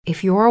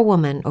If you're a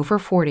woman over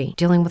 40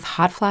 dealing with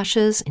hot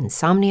flashes,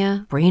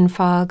 insomnia, brain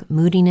fog,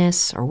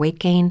 moodiness, or weight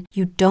gain,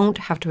 you don't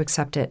have to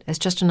accept it as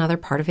just another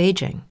part of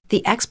aging.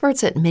 The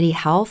experts at MIDI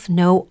Health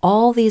know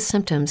all these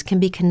symptoms can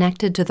be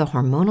connected to the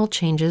hormonal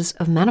changes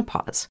of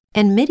menopause.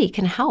 And MIDI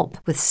can help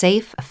with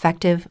safe,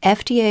 effective,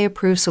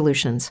 FDA-approved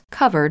solutions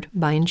covered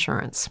by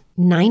insurance.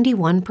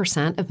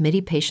 91% of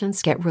MIDI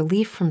patients get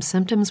relief from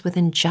symptoms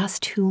within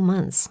just 2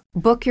 months.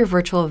 Book your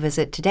virtual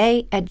visit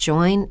today at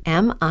joinmidi.com.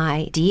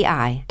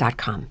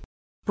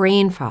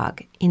 Brain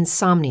fog,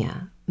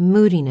 insomnia,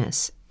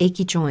 moodiness,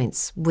 achy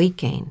joints, weight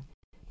gain.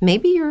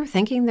 Maybe you're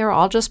thinking they're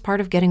all just part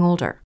of getting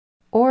older.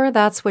 Or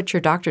that's what your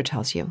doctor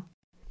tells you.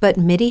 But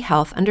MIDI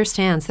Health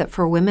understands that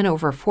for women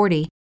over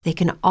 40, they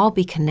can all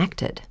be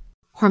connected.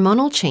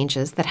 Hormonal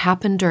changes that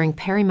happen during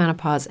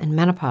perimenopause and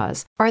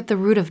menopause are at the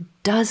root of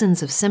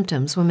dozens of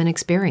symptoms women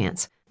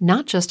experience,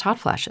 not just hot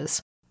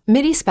flashes.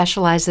 MIDI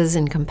specializes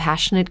in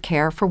compassionate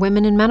care for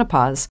women in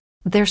menopause.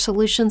 Their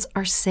solutions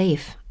are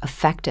safe,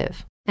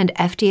 effective, and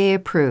FDA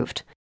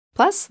approved.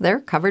 Plus, they're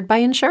covered by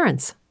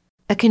insurance.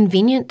 A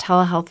convenient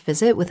telehealth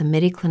visit with a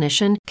MIDI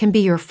clinician can be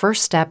your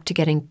first step to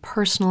getting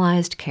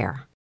personalized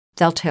care.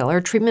 They'll tailor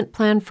a treatment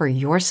plan for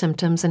your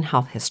symptoms and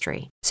health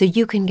history so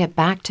you can get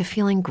back to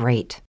feeling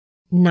great.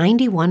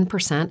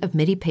 91% of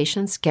MIDI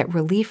patients get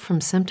relief from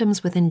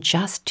symptoms within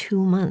just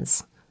 2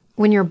 months.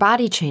 When your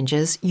body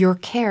changes, your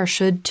care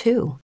should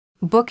too.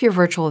 Book your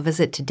virtual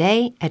visit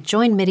today at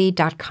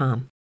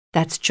joinmidi.com.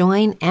 That's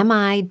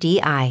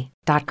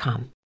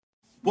joinmidi.com.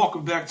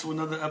 Welcome back to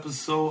another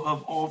episode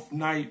of Off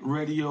Night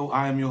Radio.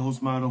 I am your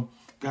host, Mado.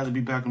 Glad to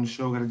be back on the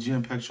show. Got a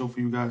jam-packed show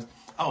for you guys.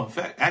 Oh, in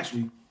fact,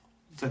 actually,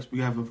 we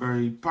have a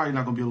probably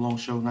not going to be a long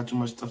show. Not too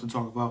much stuff to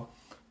talk about.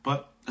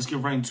 But let's get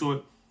right into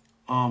it.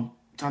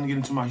 Time to get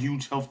into my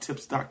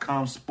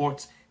hugehealthtips.com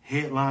sports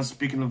headlines.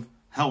 Speaking of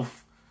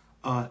health,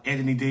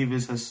 Anthony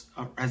Davis has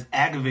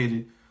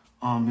aggravated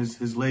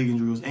his leg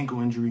injury, his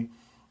ankle injury,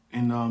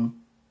 and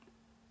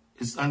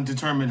it's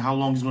undetermined how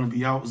long he's going to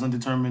be out. It's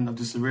undetermined of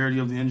the severity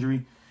of the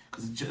injury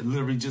because it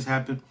literally just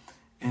happened.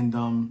 And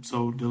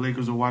so the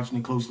Lakers are watching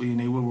it closely, and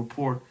they will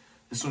report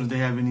as soon as they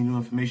have any new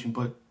information.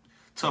 But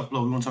tough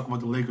blow. We're going to talk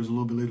about the Lakers a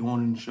little bit later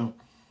on in the show.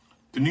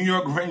 The New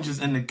York Rangers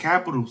and the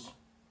Capitals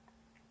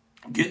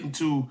get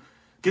into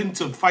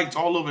fights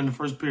all over in the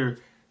first period.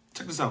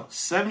 Check this out.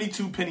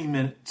 72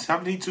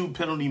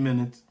 penalty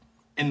minutes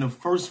in the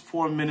first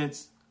 4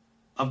 minutes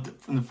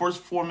and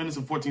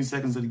 14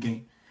 seconds of the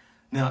game.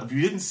 Now, if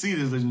you didn't see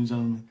this, ladies and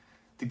gentlemen,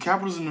 the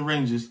Capitals and the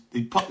Rangers,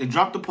 they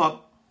dropped the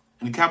puck,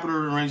 and the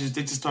Capitals and the Rangers,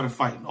 they just started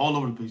fighting all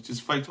over the place.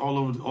 Just fights all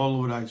over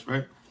the ice,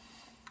 right?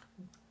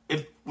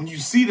 When you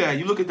see that,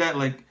 you look at that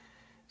like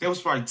they was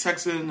probably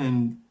texting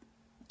and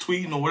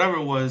tweeting or whatever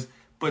it was,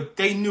 but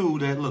they knew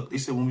that, look, they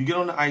said, when we get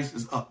on the ice,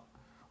 it's up.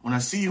 When I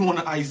see you on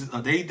the ice, it's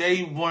up.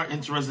 They weren't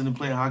interested in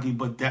playing hockey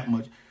but that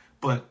much.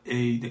 But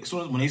as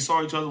soon as when they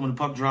saw each other, when the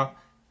puck dropped,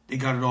 they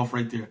got it off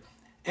right there.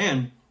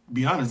 And to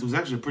be honest, it was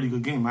actually a pretty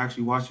good game. I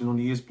actually watched it on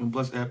the ESPN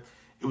Plus app.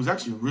 It was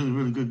actually a really,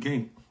 really good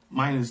game,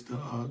 minus the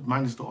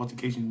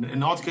altercation.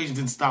 And the altercation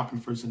didn't stop in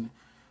the first inning.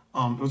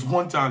 It was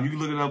one time. You can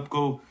look it up,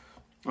 go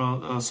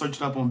search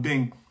it up on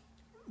Bing.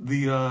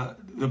 The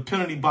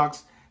penalty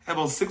box had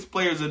about 6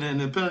 players in it, and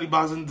the penalty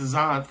box isn't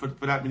designed for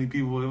that many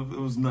people. It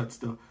was nuts,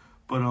 though.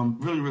 But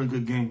really, really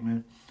good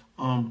game,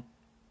 man.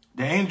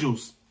 The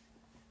Angels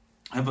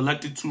have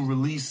elected to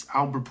release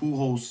Albert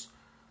Pujols,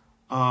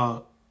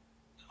 or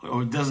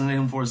designate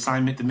him for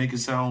assignment to make it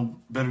sound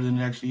better than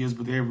it actually is,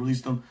 but they have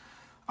released him.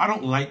 I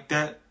don't like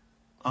that.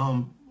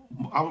 Albert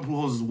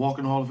Pujols is a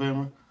walking Hall of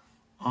Famer.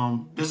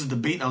 There's a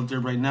debate out there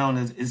right now, and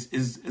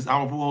is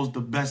Albert Pujols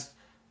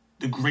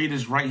the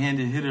greatest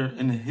right-handed hitter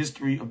in the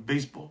history of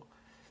baseball?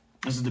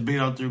 There's a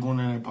debate out there going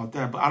on about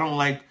that, but I don't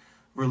like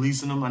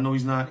releasing him. I know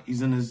he's not.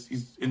 He's in his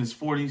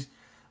 40s.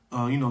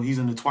 He's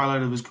in the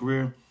twilight of his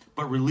career.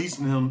 But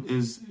releasing him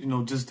is,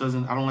 just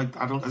doesn't. I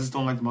just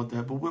don't like about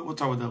that. But we'll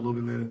talk about that a little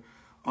bit later.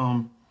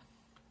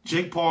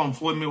 Jake Paul and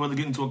Floyd Mayweather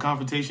get into a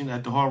confrontation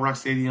at the Hard Rock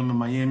Stadium in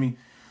Miami.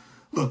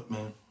 Look,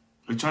 man,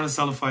 they're trying to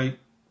sell a fight.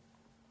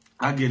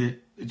 I get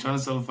it. They're trying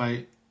to sell a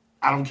fight.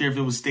 I don't care if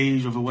it was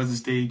staged or if it wasn't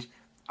staged.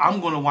 I'm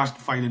going to watch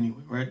the fight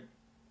anyway, right?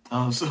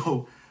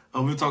 So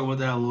we'll talk about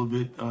that a little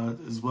bit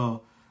as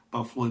well,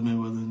 about Floyd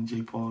Mayweather and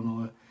Jake Paul and all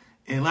that.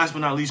 And last but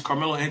not least,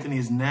 Carmelo Anthony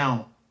is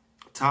now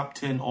top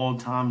 10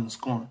 all-time in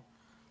scoring.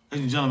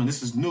 Ladies and gentlemen,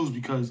 this is news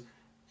because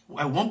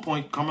at one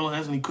point, Carmelo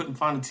Anthony couldn't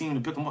find a team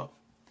to pick him up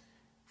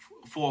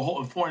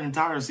for an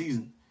entire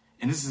season.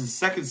 And this is his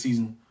second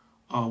season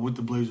with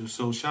the Blazers.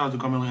 So shout out to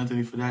Carmelo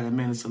Anthony for that. That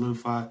man is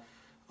solidified.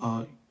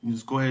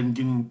 Just go ahead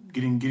and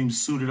get him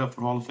suited up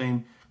for the Hall of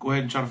Fame. Go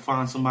ahead and try to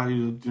find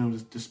somebody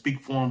to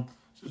speak for him.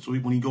 So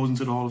when he goes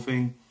into the Hall of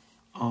Fame,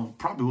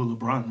 probably with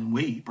LeBron and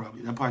Wade,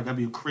 that'd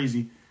be a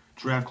crazy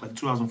draft class,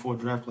 2004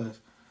 draft class.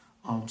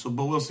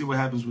 But we'll see what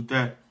happens with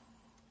that.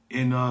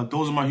 And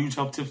those are my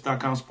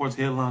hugehealthtips.com sports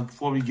headlines.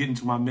 Before we get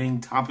into my main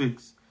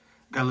topics,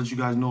 gotta let you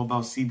guys know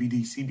about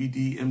CBD,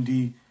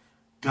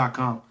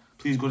 CBDMD.com.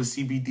 Please go to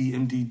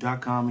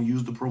CBDMD.com and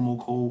use the promo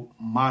code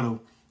MOTTO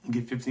and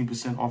get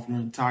 15% off your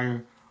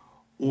entire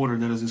order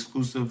that is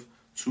exclusive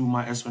to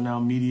my SR Now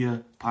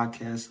Media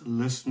podcast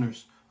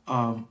listeners.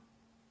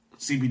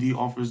 CBD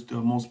offers the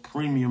most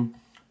premium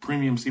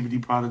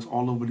CBD products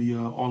all over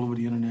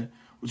the internet.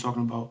 We're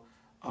talking about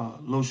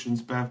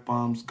lotions, bath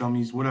bombs,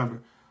 gummies,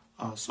 whatever.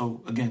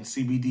 So again,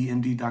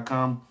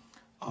 cbdmd.com,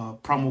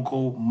 promo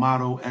code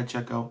MOTTO at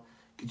checkout,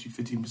 get you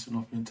 15%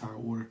 off your entire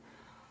order.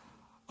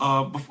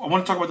 I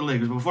want to talk about the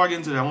Lakers. But before I get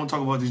into that, I want to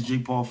talk about this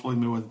Jake Paul Floyd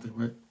Mayweather thing,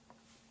 right?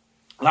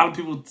 A lot of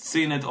people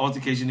saying that the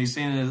altercation, they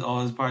saying that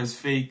it's probably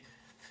fake,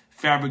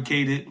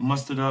 fabricated,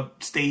 mustered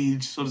up,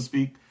 staged, so to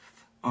speak.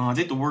 I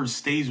think the word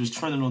stage was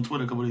trending on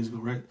Twitter a couple days ago,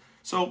 right?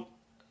 So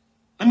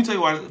let me tell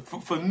you why.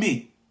 For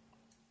me,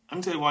 let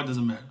me tell you why it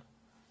doesn't matter.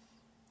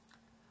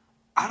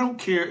 I don't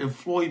care if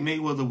Floyd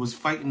Mayweather was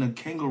fighting a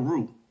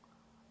kangaroo.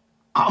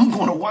 I'm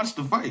going to watch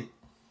the fight,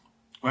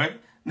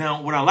 right?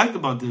 Now, what I liked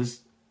about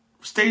this,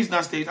 stage,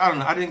 not stage, I don't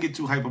know. I didn't get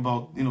too hype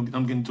about, I'm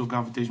getting into a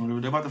confrontation,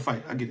 whatever. They're about to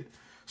fight. I get it.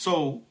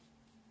 So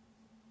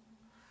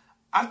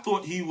I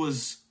thought he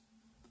was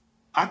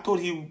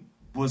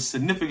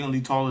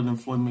significantly taller than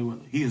Floyd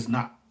Mayweather. He is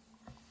not.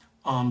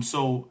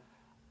 So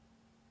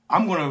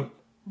I'm going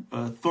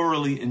to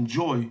thoroughly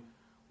enjoy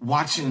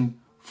watching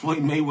Floyd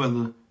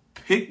Mayweather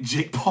pick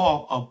Jake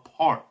Paul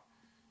apart.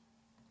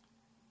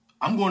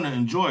 I'm going to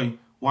enjoy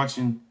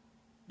watching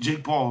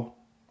Jake Paul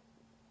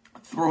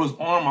throw his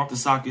arm out the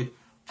socket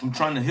from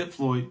trying to hit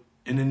Floyd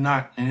and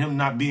him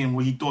not being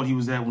where he thought he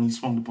was at when he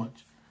swung the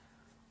punch.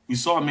 We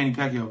saw Manny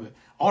Pacquiao.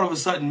 All of a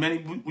sudden,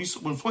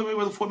 when Floyd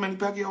Mayweather fought Manny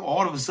Pacquiao,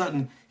 all of a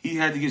sudden he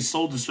had to get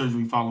shoulder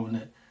surgery following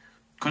that.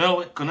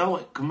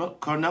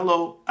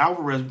 Canelo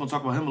Alvarez, we're gonna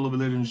talk about him a little bit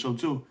later in the show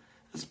too,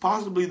 is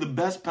possibly the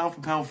best pound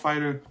for pound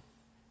fighter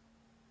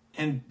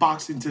in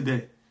boxing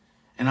today.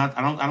 And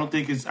I don't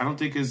think it's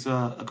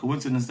a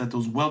coincidence that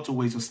those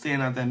welterweights are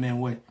staying out that man's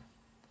way.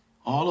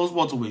 All those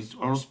welterweights,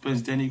 Earl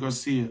Spence, Danny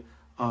Garcia,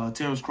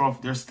 Terrence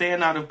Crawford, they're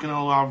staying out of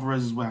Canelo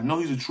Alvarez's way. I know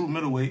he's a true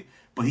middleweight,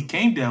 but he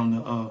came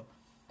down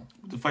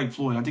to fight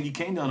Floyd. I think he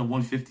came down to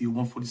 150 or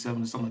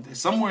 147 or something like that.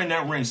 Somewhere in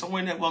that range, somewhere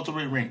in that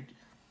welterweight range.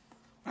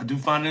 I do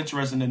find it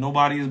interesting that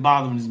nobody is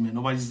bothering this man.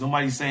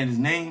 Nobody's saying his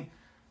name.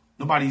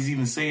 Nobody's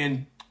even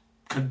saying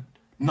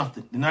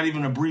nothing. They're not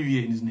even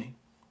abbreviating his name.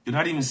 They're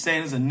not even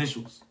saying his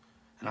initials.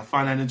 And I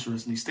find that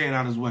interesting. He's staying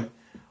out his way.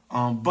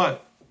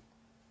 But,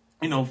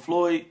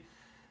 Floyd,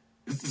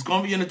 it's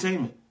going to be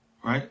entertainment,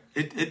 right?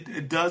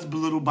 It does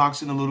belittle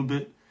boxing a little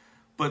bit.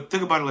 But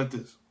think about it like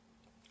this.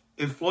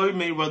 If Floyd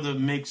Mayweather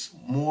makes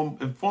more,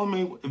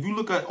 if you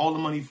look at all the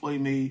money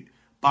Floyd made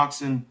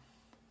boxing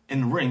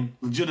in the ring,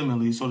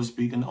 legitimately, so to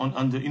speak, and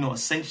under a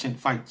sanctioned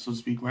fight, so to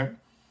speak, right,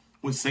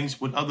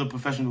 with other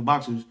professional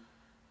boxers,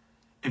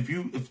 if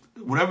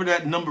whatever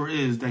that number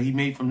is that he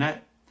made from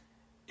that,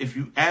 if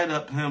you add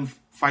up him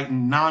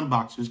fighting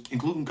non-boxers,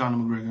 including Conor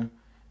McGregor,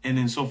 and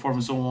then so forth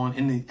and so on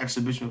in the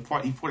exhibition, he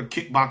fought a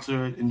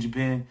kickboxer in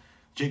Japan.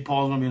 Jake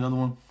Paul's gonna be another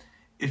one.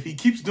 If he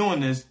keeps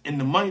doing this, and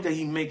the money that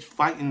he makes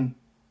fighting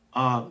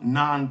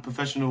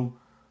non-professional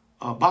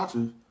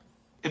boxers,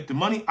 if the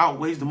money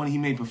outweighs the money he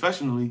made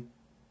professionally,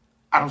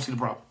 I don't see the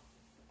problem.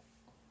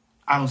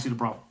 I don't see the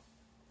problem.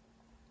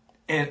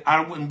 And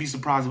I wouldn't be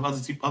surprised if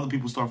other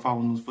people start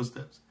following those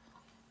footsteps.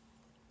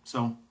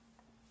 So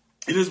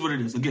it is what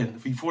it is. Again,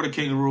 if he fought a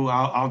kangaroo,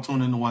 I'll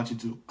tune in to watch it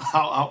too.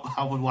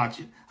 I would watch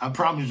it. I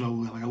promise you I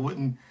would. Like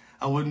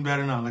I wouldn't bat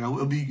an eye. Like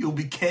it'll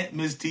be can't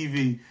miss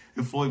TV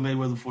if Floyd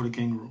Mayweather fought a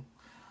kangaroo.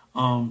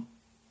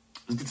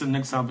 Let's get to the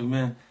next topic,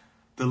 man.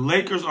 The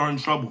Lakers are in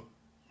trouble.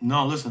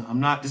 No, listen,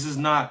 I'm not. This is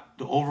not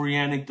the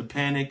overreacting, the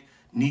panic,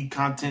 need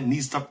content,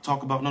 need stuff to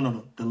talk about.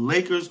 No. The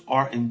Lakers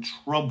are in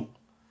trouble.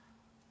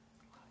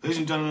 Ladies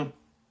and gentlemen,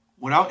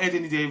 without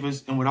Anthony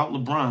Davis and without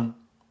LeBron,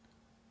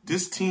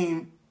 this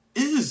team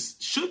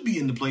should be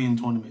in the play-in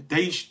tournament.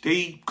 That's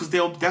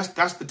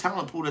the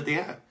talent pool that they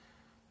have.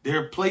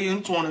 They're a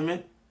play-in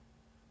tournament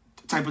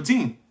type of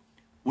team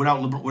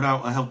without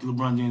a healthy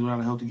LeBron James, without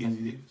a healthy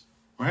Anthony Davis,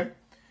 right?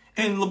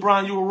 And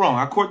LeBron, you were wrong.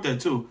 I caught that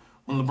too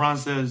when LeBron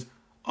says,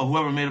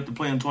 whoever made up the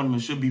play-in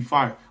tournament should be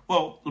fired.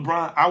 Well,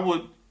 LeBron,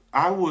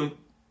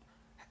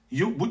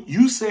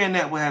 you saying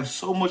that would have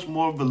so much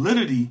more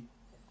validity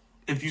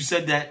if you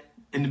said that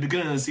in the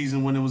beginning of the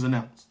season when it was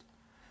announced.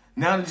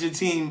 Now that your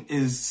team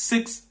is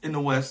 6th in the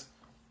West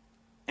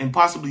and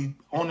possibly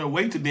on their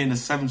way to being the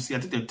 7th seed, I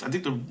think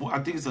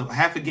it's a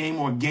half a game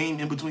or a game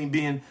in between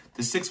being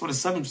the 6th or the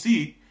 7th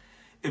seed.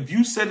 If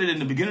you said it in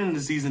the beginning of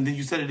the season, then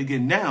you said it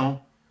again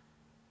now,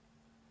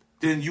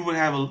 then you would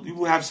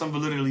have some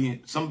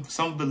validity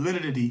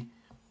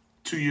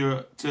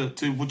to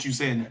what you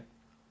saying there.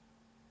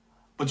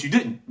 But you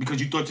didn't,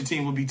 because you thought your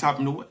team would be top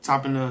of the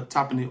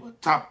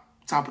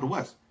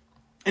West.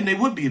 And they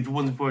would be if it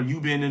wasn't for you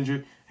being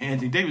injured and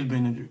Anthony Davis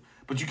being injured.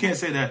 But you can't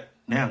say that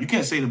now. You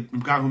can't say the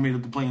guy who made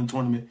up the play-in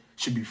tournament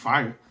should be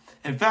fired.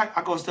 In fact,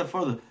 I go a step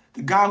further.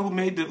 The guy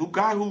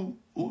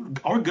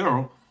or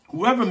girl,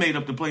 whoever made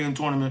up the play-in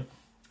tournament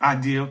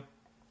idea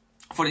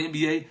for the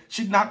NBA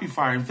should not be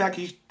fired. In fact,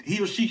 he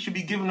or she should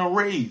be given a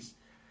raise,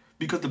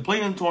 because the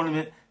play-in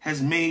tournament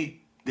has made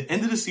The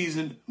end of the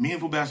season,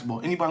 meaningful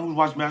basketball. Anybody who's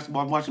watched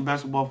basketball, I'm watching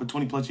basketball for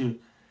 20 plus years.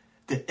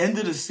 The end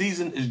of the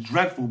season is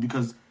dreadful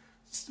because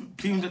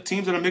teams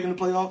that are making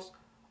the playoffs,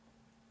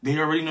 they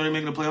already know they're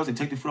making the playoffs. They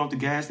take their foot off the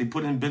gas. They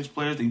put in bench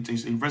players.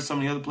 They rest some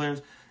of the other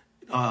players.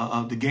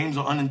 The games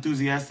are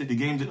unenthusiastic. The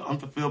games are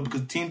unfulfilled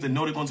because teams that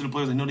know they're going to the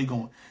playoffs, they know they're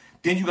going.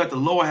 Then you got the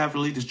lower half of the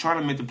league that's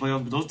trying to make the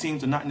playoffs, but those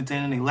teams are not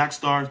entertaining. They lack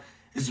stars.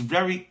 It's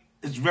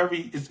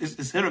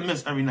hit or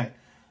miss every night.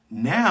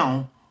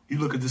 Now you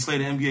look at the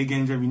slate of NBA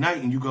games every night,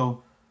 and you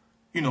go,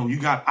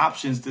 you got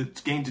options to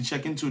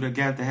check into that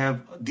got to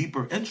have a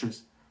deeper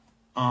interest.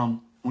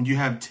 When you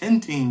have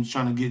 10 teams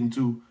trying to get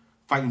into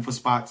fighting for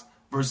spots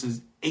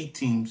versus 8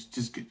 teams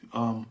just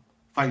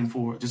fighting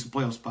for just a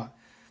playoff spot.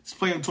 This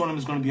playing tournament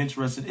is going to be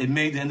interesting. It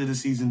made the end of the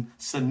season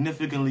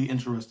significantly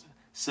interesting.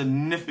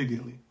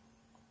 Significantly.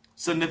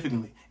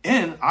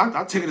 And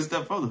I'll take it a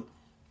step further.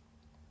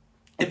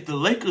 If the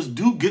Lakers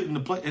do get in the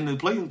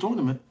play-in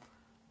tournament,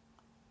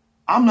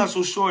 I'm not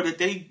so sure that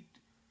they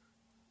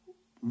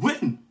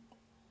win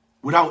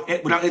without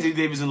Anthony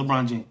Davis and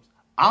LeBron James.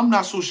 I'm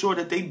not so sure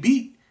that they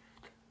beat,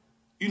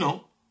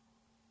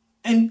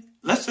 and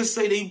let's just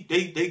say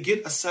they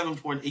get a 7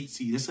 for an 8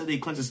 seed. Let's say they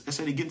clinch. Let's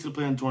say they get into the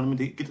play-in tournament.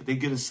 They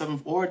get a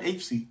 7 or an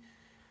 8 seed.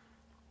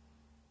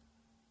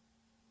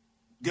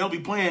 They'll be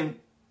playing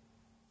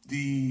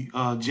the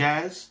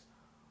Jazz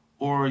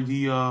or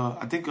the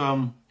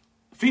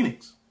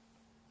Phoenix.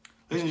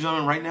 Ladies and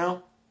gentlemen, right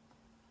now,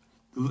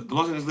 the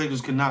Los Angeles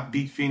Lakers cannot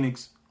beat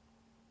Phoenix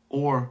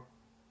or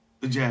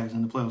the Jazz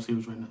in the playoff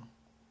series right now.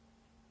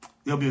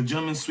 There'll be a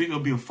gentleman's sweep. It'll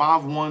be a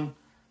 5-1.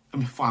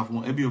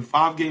 It'll be a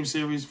 5-game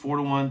series,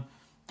 4-1,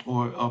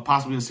 or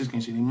possibly a 6-game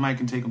series. They might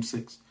can take them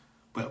 6.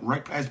 But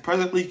right as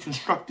presently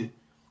constructed,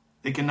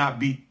 they cannot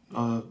beat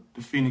the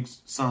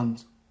Phoenix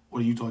Suns or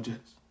the Utah Jazz.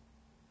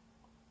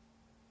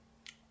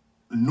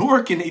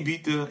 Nor can they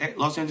beat the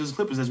Los Angeles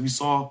Clippers, as we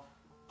saw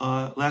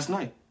last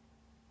night.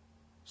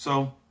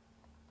 So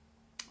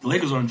the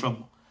Lakers are in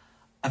trouble.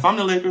 If I'm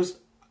the Lakers,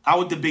 I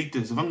would debate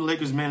this. If I'm the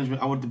Lakers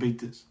management, I would debate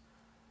this.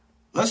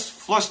 Let's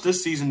flush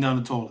this season down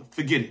the toilet.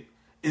 Forget it.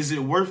 Is it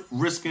worth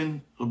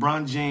risking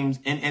LeBron James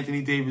and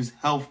Anthony Davis'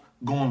 health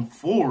going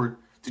forward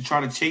to try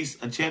to chase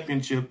a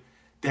championship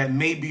that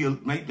may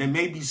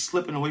be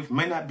slipping away from,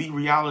 may not be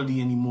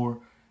reality anymore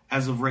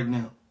as of right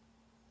now?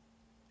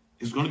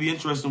 It's going to be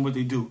interesting what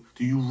they do.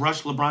 Do you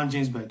rush LeBron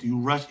James back? Do you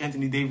rush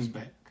Anthony Davis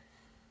back?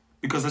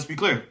 Because let's be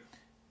clear,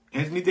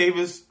 Anthony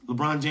Davis,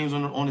 LeBron James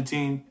on the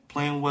team,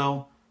 playing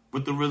well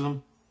with the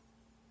rhythm,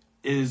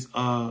 is they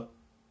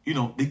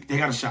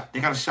got a shot. They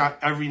got a shot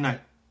every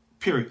night.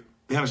 Period.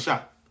 They got a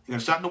shot. They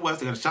got a shot in the West.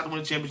 They got a shot to win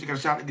the championship. They got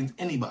a shot against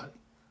anybody.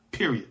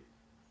 Period.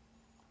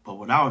 But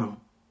without them,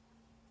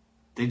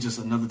 they just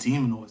another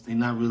team in the West. They're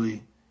not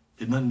really,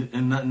 there's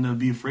nothing to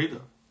be afraid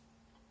of.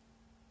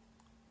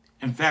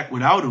 In fact,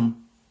 without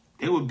them,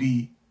 they would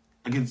be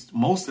against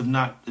most, if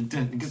not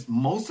against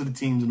most of the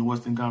teams in the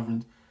Western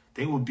Conference,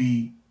 they would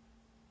be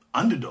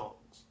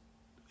underdogs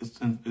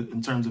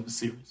in terms of a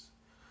series.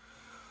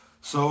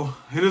 So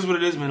it is what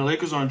it is, man. The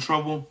Lakers are in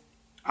trouble.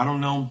 I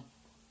don't know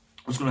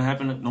what's going to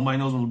happen. Nobody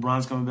knows when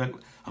LeBron's coming back.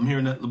 I'm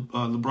hearing that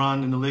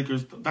LeBron and the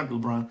Lakers,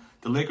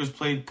 the Lakers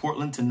played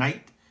Portland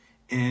tonight,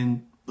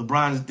 and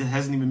LeBron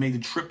hasn't even made the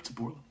trip to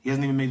Portland. He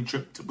hasn't even made the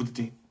trip with the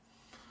team.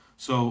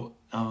 So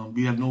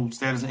we have no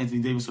status on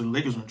Anthony Davis, so the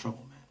Lakers are in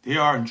trouble, man. They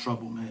are in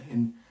trouble, man.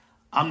 And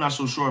I'm not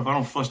so sure if I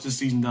don't flush this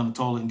season down the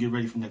toilet and get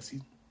ready for next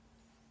season.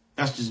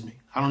 That's just me.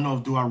 I don't know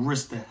do I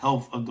risk the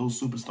health of those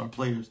superstar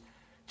players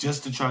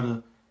just to try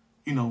to,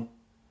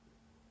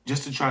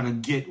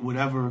 get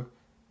whatever,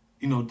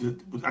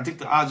 I think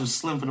the odds are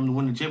slim for them to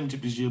win the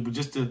championship this year, but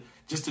just to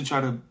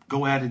try to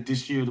go at it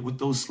this year with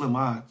those slim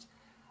odds,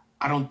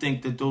 I don't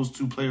think that those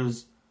two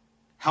players'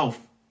 health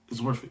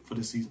is worth it for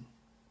this season.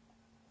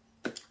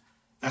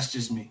 That's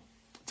just me.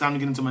 Time to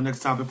get into my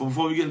next topic. But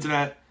before we get into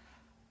that,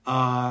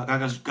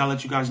 I gotta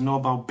let you guys know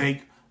about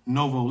Bank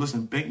Novo.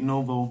 Listen, Bank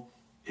Novo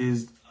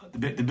is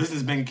the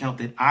business bank account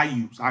that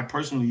I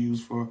personally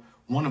use for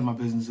one of my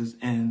businesses,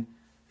 and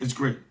it's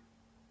great.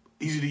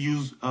 Easy to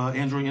use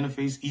Android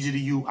interface, easy to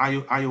use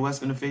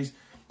iOS interface,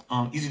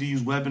 easy to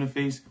use web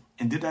interface.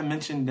 And did I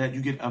mention that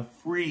you get a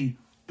free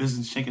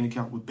business checking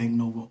account with Bank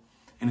Novo?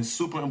 And it's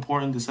super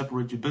important to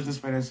separate your business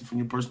finances from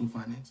your personal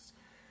finances.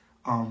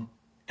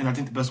 And I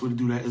think the best way to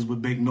do that is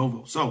with Bank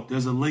Novo. So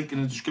there's a link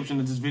in the description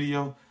of this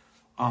video.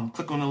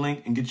 Click on the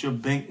link and get your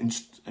bank and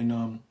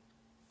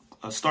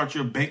start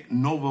your Bank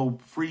Novo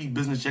free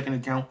business checking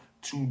account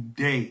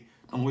today.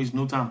 Don't waste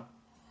no time.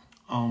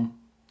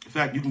 In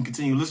fact, you can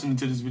continue listening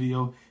to this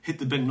video, hit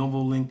the Bank Novo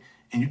link,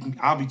 and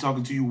I'll be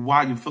talking to you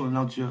while you're filling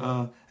out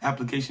your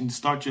application to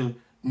start your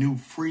new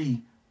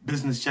free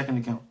business checking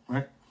account,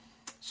 right?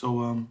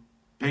 So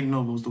Bank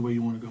Novo is the way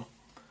you want to go.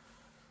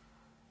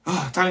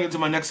 Time to get to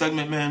my next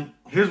segment, man.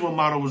 Here's what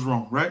Motto was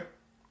wrong, right?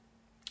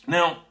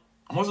 Now,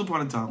 once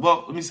upon a time,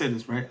 well, let me say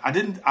this, right?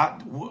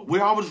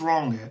 Where I was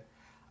wrong at,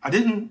 I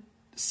didn't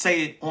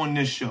say it on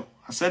this show.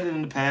 I said it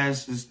in the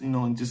past, just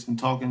in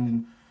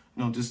talking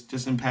and,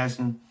 just in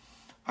passing.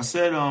 I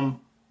said,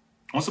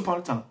 once upon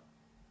a time,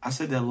 I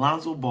said that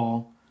Lonzo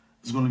Ball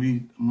is going to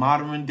be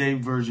modern day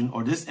version,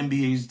 or this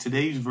NBA's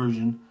today's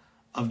version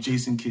of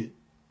Jason Kidd.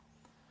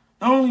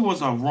 Not only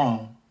was I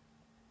wrong,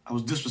 I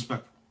was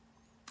disrespectful.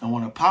 I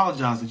want to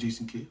apologize to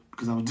Jason Kidd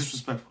because I was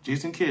disrespectful.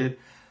 Jason Kidd,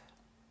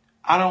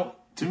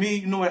 to me,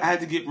 you know what? I had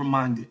to get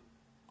reminded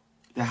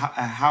that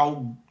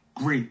how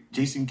great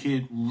Jason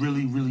Kidd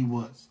really, really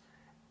was.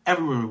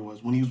 Everywhere it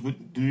was. When he was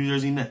with the New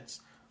Jersey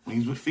Nets, when he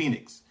was with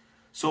Phoenix.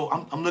 So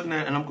I'm looking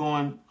at it and I'm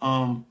going,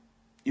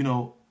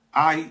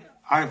 I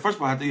first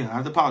of all, I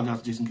have to apologize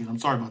to Jason Kidd. I'm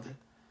sorry about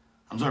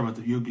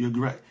that.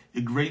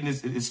 Your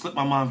greatness, it slipped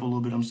my mind for a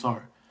little bit. I'm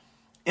sorry.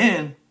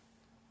 And,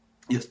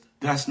 yes,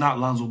 that's not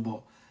Lonzo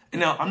Ball. And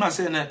now, I'm not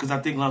saying that because I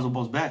think Lonzo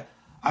Ball's bad.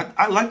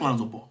 I like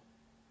Lonzo Ball.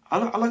 I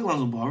like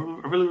Lonzo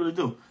Ball. I really, really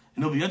do.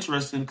 And it'll be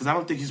interesting because I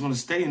don't think he's going to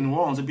stay in New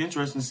Orleans. It'll be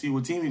interesting to see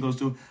what team he goes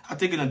to. I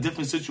think in a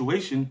different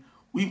situation,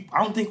 I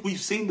don't think we've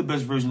seen the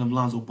best version of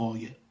Lonzo Ball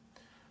yet.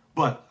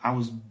 But I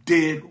was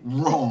dead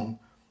wrong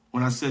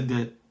when I said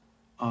that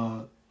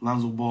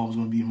Lonzo Ball was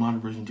going to be a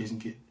modern version of Jason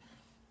Kidd.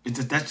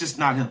 That's just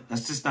not him.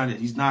 That's just not it.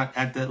 He's not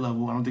at that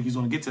level. I don't think he's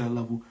going to get to that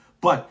level.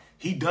 But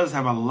he does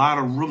have a lot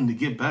of room to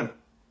get better,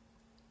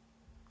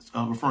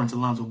 referring to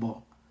Lonzo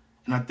Ball.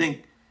 And I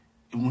think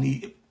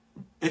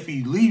if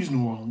he leaves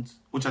New Orleans,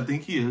 which I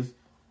think he is,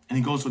 and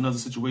he goes to another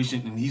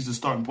situation and he's the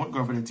starting point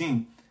guard for that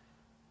team,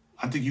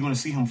 I think you're going to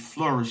see him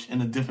flourish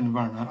in a different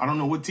environment. I don't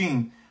know what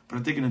team, but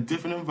I think in a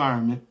different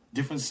environment,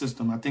 different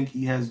system, I think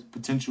he has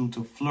potential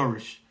to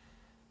flourish,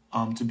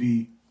 to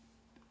be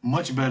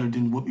much better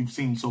than what we've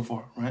seen so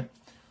far, right?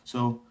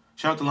 So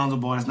shout out to Lonzo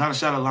Ball. It's not a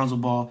shout out to Lonzo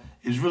Ball.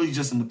 It's really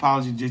just an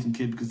apology to Jason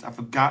Kidd because I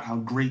forgot how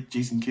great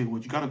Jason Kidd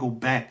was. You got to go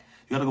back.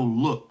 You got to go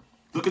look.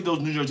 Look at those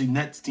New Jersey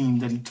Nets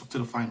teams that he took to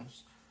the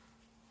finals.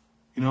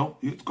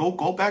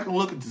 Go back and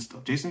look at this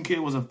stuff. Jason Kidd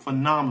was a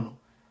phenomenal.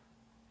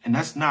 And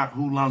that's not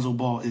who Lonzo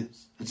Ball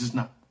is. It's just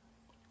not.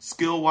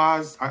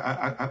 Skill-wise,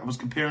 I was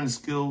comparing the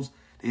skills.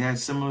 They had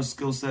similar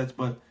skill sets,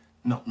 but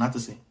no, not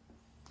the same.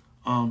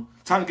 Time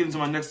to get into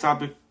my next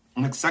topic,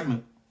 next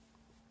segment.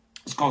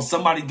 It's called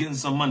Somebody Getting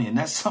Some Money. And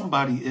that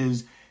somebody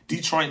is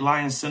Detroit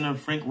Lions center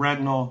Frank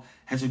Ragnow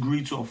has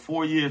agreed to a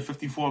 4-year,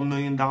 $54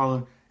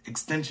 million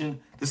extension.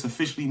 This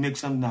officially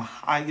makes him the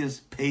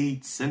highest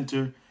paid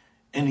center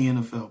in the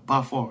NFL,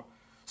 by far.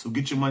 So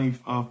get your money,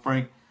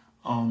 Frank.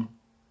 Shout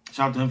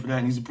out to him for that.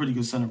 And he's a pretty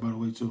good center, by the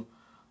way, too.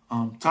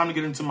 Time to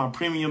get into my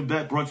premium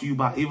bet brought to you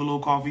by Avalo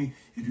Coffee.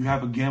 If you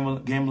have a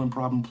gambling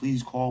problem,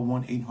 please call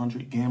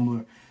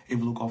 1-800-GAMBLER.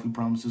 Avalo Coffee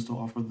promises to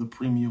offer the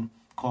premium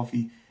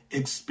coffee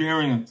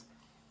experience.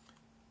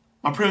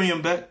 My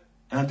premium bet,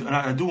 and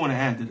I do want to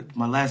add that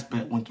my last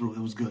bet went through. It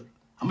was good.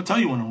 I'm going to tell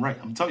you when I'm right.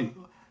 I'm going to tell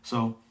you.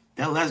 So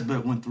that last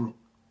bet went through.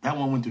 That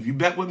one went through. If you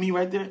bet with me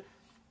right there,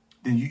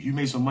 then you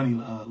made some money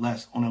on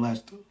the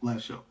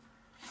last show.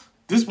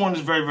 This one is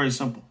very, very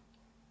simple.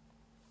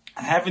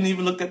 I haven't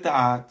even looked at the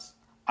odds.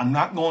 I'm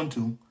not going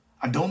to.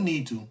 I don't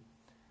need to.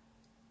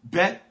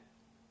 Bet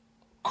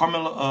on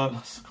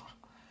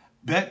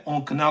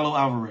Canelo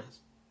Alvarez.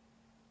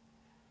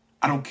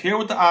 I don't care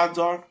what the odds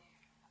are.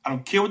 I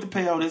don't care what the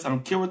payout is. I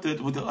don't care what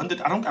the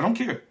under. I don't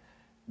care.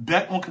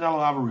 Bet on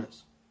Canelo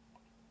Alvarez.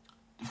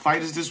 The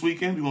fight is this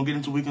weekend. We're gonna get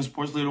into weekend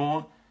sports later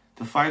on.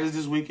 The fight is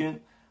this weekend.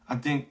 I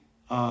think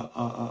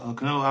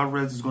Canelo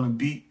Alvarez is gonna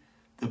beat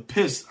the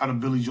piss out of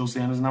Billy Joe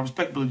Sanders, and I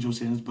respect Billy Joe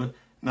Sanders, but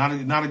not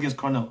against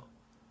Canelo.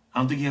 I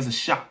don't think he has a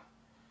shot.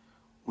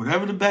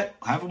 Whatever the bet,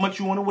 however much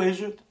you want to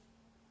wager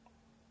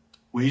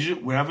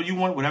wherever you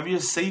want, whatever you're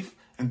safe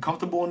and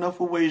comfortable enough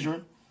for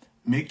wagering,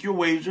 make your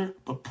wager,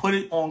 but put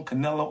it on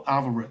Canelo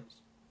Alvarez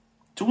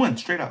to win,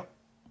 straight out.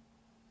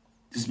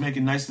 Just make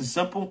it nice and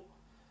simple.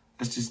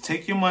 Let's just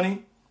take your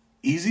money,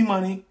 easy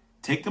money,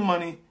 take the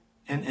money,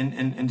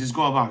 and just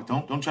go about it.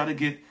 Don't try to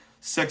get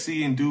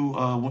sexy and do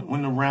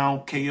win the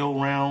round,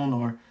 KO round,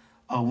 or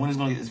when it's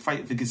going to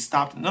fight if it gets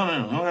stopped. No.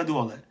 You don't got to do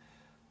all that.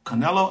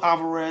 Canelo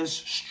Alvarez,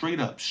 straight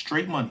up,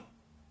 straight money.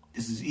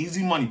 This is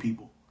easy money,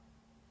 people.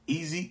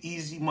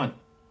 Easy money.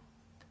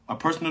 My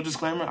personal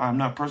disclaimer, I'm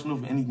not personal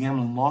for any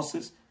gambling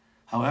losses.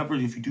 However,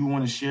 if you do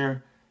want to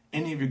share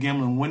any of your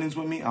gambling winnings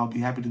with me, I'll be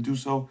happy to do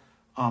so.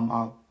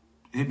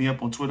 Hit me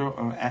up on Twitter,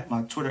 or at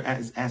my Twitter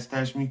is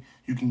 @StashMe.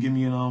 You can give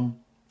me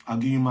I'll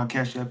give you my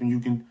Cash App, and you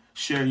can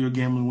share your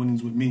gambling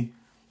winnings with me,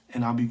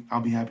 and I'll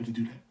be happy to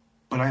do that.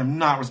 But I am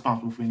not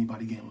responsible for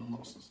anybody gambling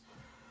losses.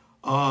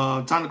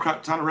 Time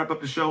to wrap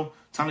up the show.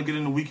 Time to get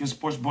into weekend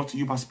sports brought to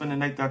you by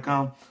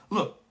SpendTheNight.com.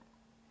 Look,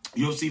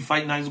 UFC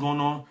Fight Night is going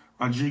on.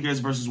 Rodriguez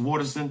versus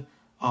Waterson,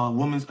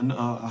 women's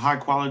high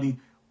quality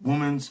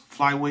women's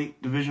flyweight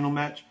divisional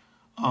match.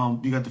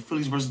 You got the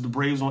Phillies versus the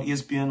Braves on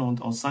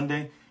ESPN on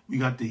Sunday. We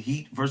got the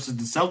Heat versus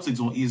the Celtics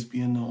on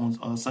ESPN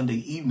on Sunday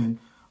evening.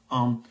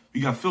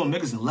 We got Phil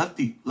Mickelson,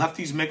 lefty.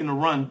 Lefty's making a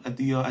run at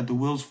the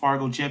Wells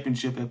Fargo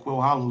Championship at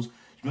Quail Hollows.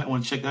 You might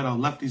want to check that out.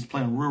 Lefty's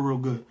playing real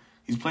good.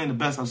 He's playing the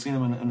best I've seen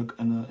him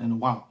in a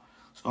while.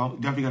 So I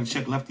definitely got to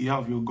check Lefty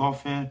out if you're a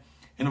golf fan.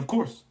 And of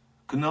course,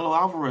 Canelo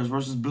Alvarez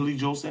versus Billy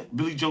Joe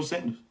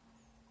Sanders.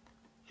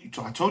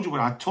 I told you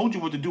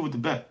what to do with the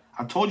bet.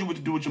 I told you what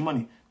to do with your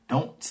money.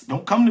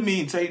 Don't come to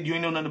me and say you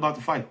ain't know nothing about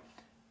the fight.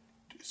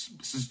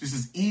 This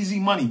is easy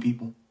money,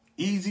 people.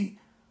 Easy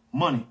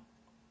money.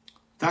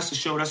 That's the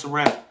show. That's a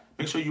wrap.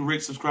 Make sure you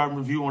rate, subscribe, and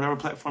review on whatever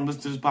platform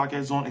listen to this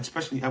podcast on,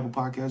 especially Apple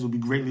Podcasts. It will be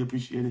greatly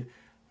appreciated.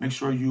 Make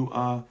sure you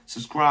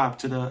subscribe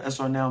to the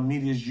SR Now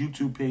Media's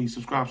YouTube page.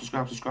 Subscribe.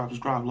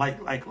 Like.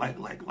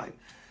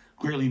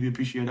 Greatly be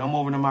appreciated. I'm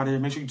over and I'm out of here.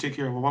 Make sure you take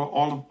care of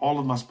all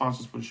of my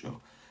sponsors for the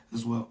show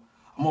as well.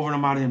 I'm over and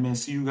I'm out of here, man.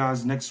 See you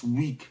guys next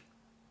week.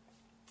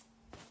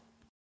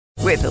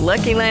 With the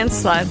Lucky Land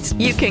Slots,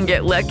 you can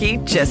get lucky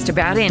just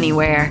about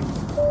anywhere.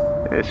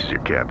 This is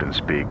your captain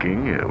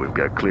speaking. We've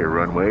got clear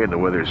runway and the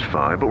weather's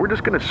fine, but we're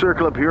just going to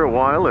circle up here a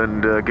while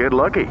and get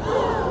lucky.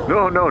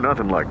 No,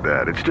 nothing like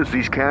that. It's just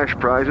these cash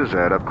prizes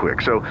add up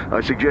quick. So I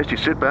suggest you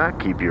sit back,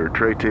 keep your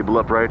tray table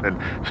upright, and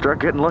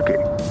start getting lucky.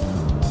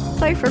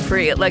 Play for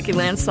free at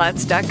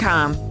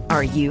LuckyLandSlots.com.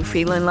 Are you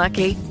feeling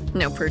lucky?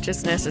 No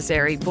purchase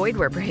necessary. Void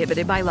where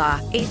prohibited by law.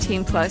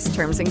 18+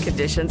 terms and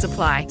conditions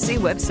apply. See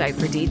website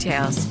for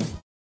details.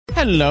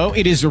 Hello,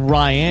 it is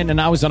Ryan,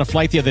 and I was on a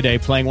flight the other day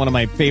playing one of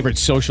my favorite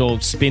social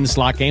spin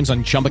slot games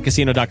on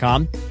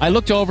ChumbaCasino.com. I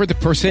looked over at the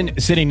person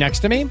sitting next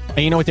to me, and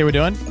you know what they were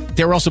doing?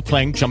 They were also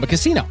playing Chumba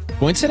Casino.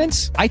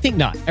 Coincidence? I think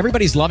not.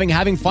 Everybody's loving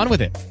having fun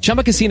with it.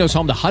 Chumba Casino is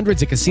home to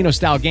hundreds of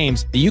casino-style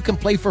games that you can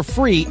play for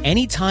free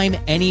anytime,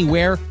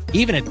 anywhere,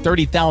 even at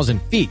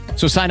 30,000 feet.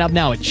 So sign up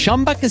now at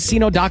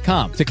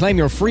ChumbaCasino.com to claim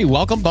your free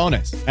welcome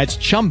bonus. That's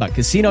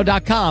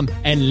ChumbaCasino.com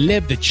and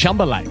live the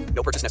Chumba life.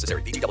 No purchase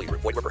necessary. VGW.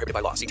 Void where prohibited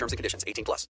by law. See terms and conditions. 18+.